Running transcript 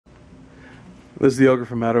This is the Ogre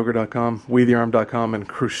from MattOgre.com, WeTheArm.com, and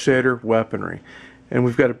Crusader Weaponry. And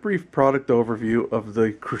we've got a brief product overview of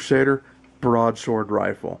the Crusader Broadsword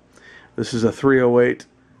rifle. This is a 308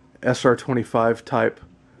 SR-25 type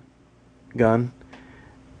gun.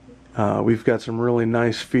 We've got some really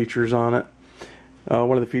nice features on it.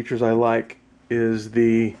 One of the features I like is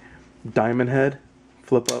the diamond head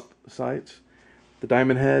flip-up sights. The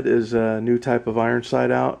diamond head is a new type of iron sight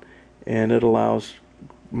out, and it allows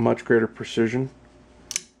much greater precision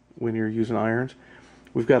when you're using irons.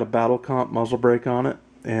 We've got a battle comp muzzle brake on it,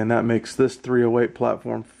 and that makes this 308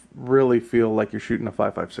 platform really feel like you're shooting a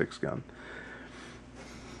 5.56 gun.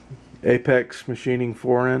 Apex machining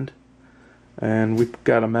forend, and we've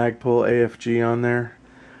got a Magpul AFG on there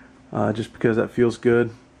just because that feels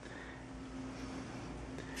good.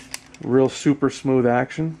 Real super smooth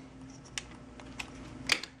action.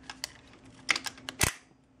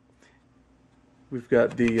 We've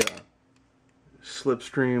got the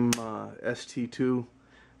Slipstream ST2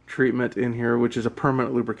 treatment in here, which is a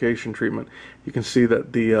permanent lubrication treatment. You can see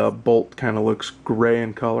that the bolt kind of looks gray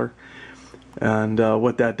in color, and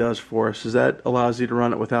what that does for us is that allows you to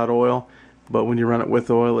run it without oil, but when you run it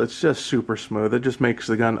with oil, it's just super smooth. It just makes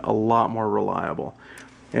the gun a lot more reliable.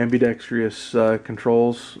 Ambidextrous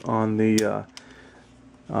controls on the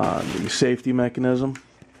safety mechanism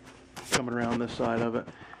coming around this side of it.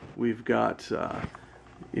 We've got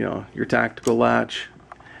your tactical latch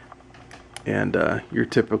and your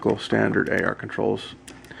typical standard AR controls,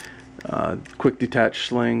 quick detach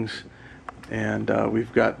slings, and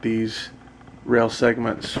we've got these rail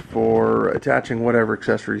segments for attaching whatever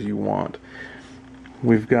accessories you want.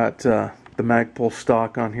 We've got the Magpul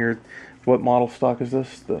stock on here. What model stock is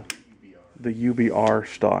this? The UBR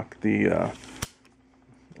stock, the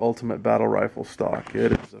Ultimate Battle Rifle stock.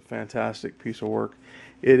 It is a fantastic piece of work.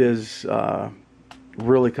 It is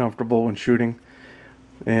really comfortable when shooting,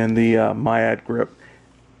 and the Myad grip.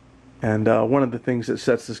 And one of the things that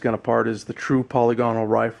sets this gun apart is the true polygonal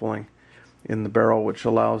rifling in the barrel, which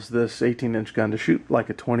allows this 18-inch gun to shoot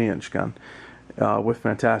like a 20-inch gun with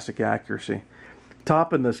fantastic accuracy.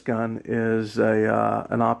 Topping this gun is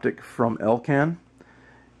an optic from ELCAN,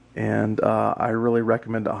 and I really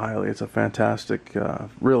recommend it highly. It's a fantastic,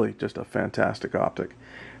 really just a fantastic optic.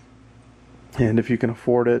 And if you can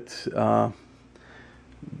afford it,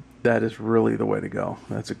 that is really the way to go.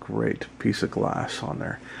 That's a great piece of glass on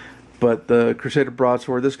there. But the Crusader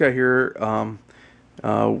Broadsword, this guy here,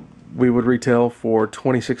 we would retail for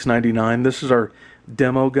 $26.99. This is our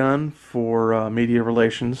demo gun for media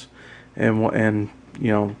relations and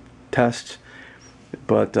tests.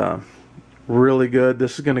 But really good.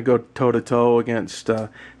 This is going to go toe-to-toe against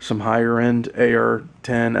some higher-end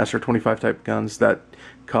AR-10, SR-25 type guns that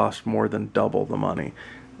cost more than double the money.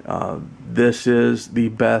 This is the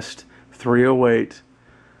best 308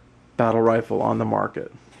 battle rifle on the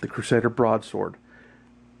market, the Crusader Broadsword.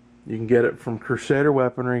 You can get it from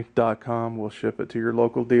CrusaderWeaponry.com. We'll ship it to your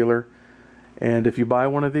local dealer, and if you buy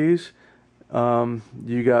one of these,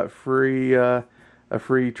 you got a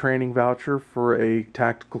free training voucher for a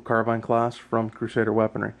tactical carbine class from Crusader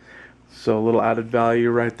Weaponry. So a little added value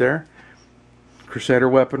right there.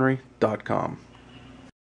 CrusaderWeaponry.com.